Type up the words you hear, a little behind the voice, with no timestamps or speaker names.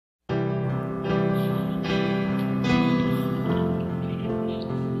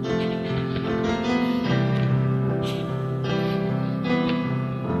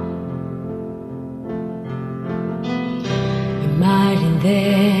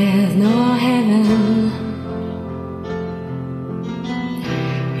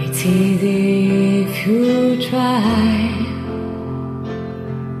try.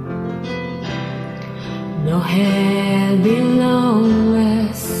 No hell below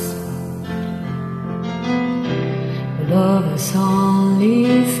us, above us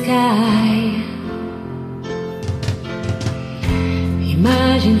only sky.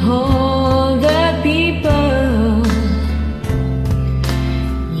 Imagine all the people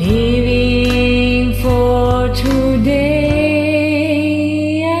living for today.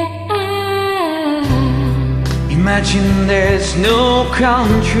 Imagine there's no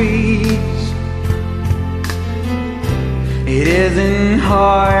countries. It isn't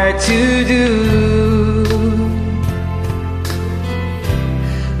hard to do.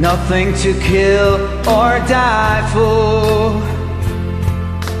 Nothing to kill or die for,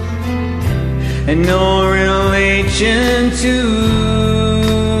 and no religion too.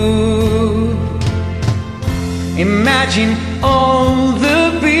 Imagine all the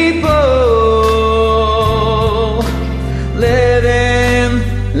people living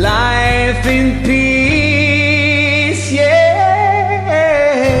life in peace, yeah.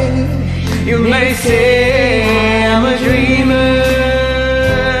 You may say I'm a dreamer,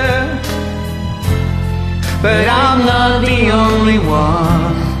 but I'm not the only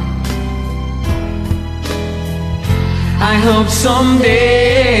one. I hope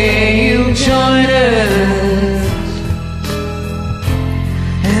someday you'll join us,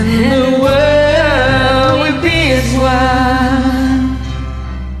 and the world will be as one.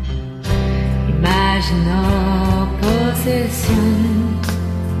 Imagine our possession.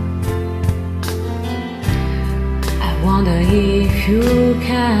 I wonder if you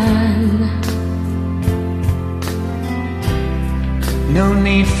can. No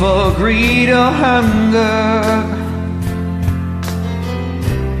need for greed or hunger,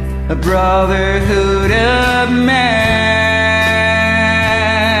 a brotherhood of man.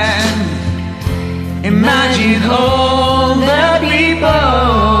 Imagine all the people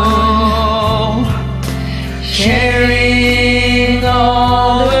sharing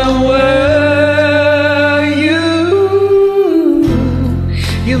all the world.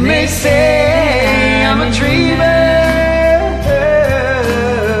 You may say I'm a dreamer,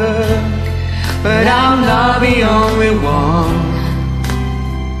 but I'm not the only one.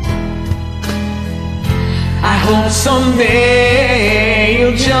 I hope someday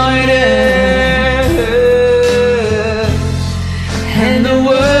you'll join us, and the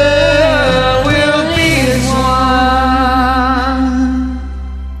world will be as one.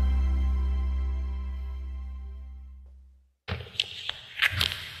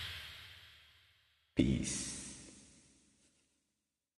 Peace.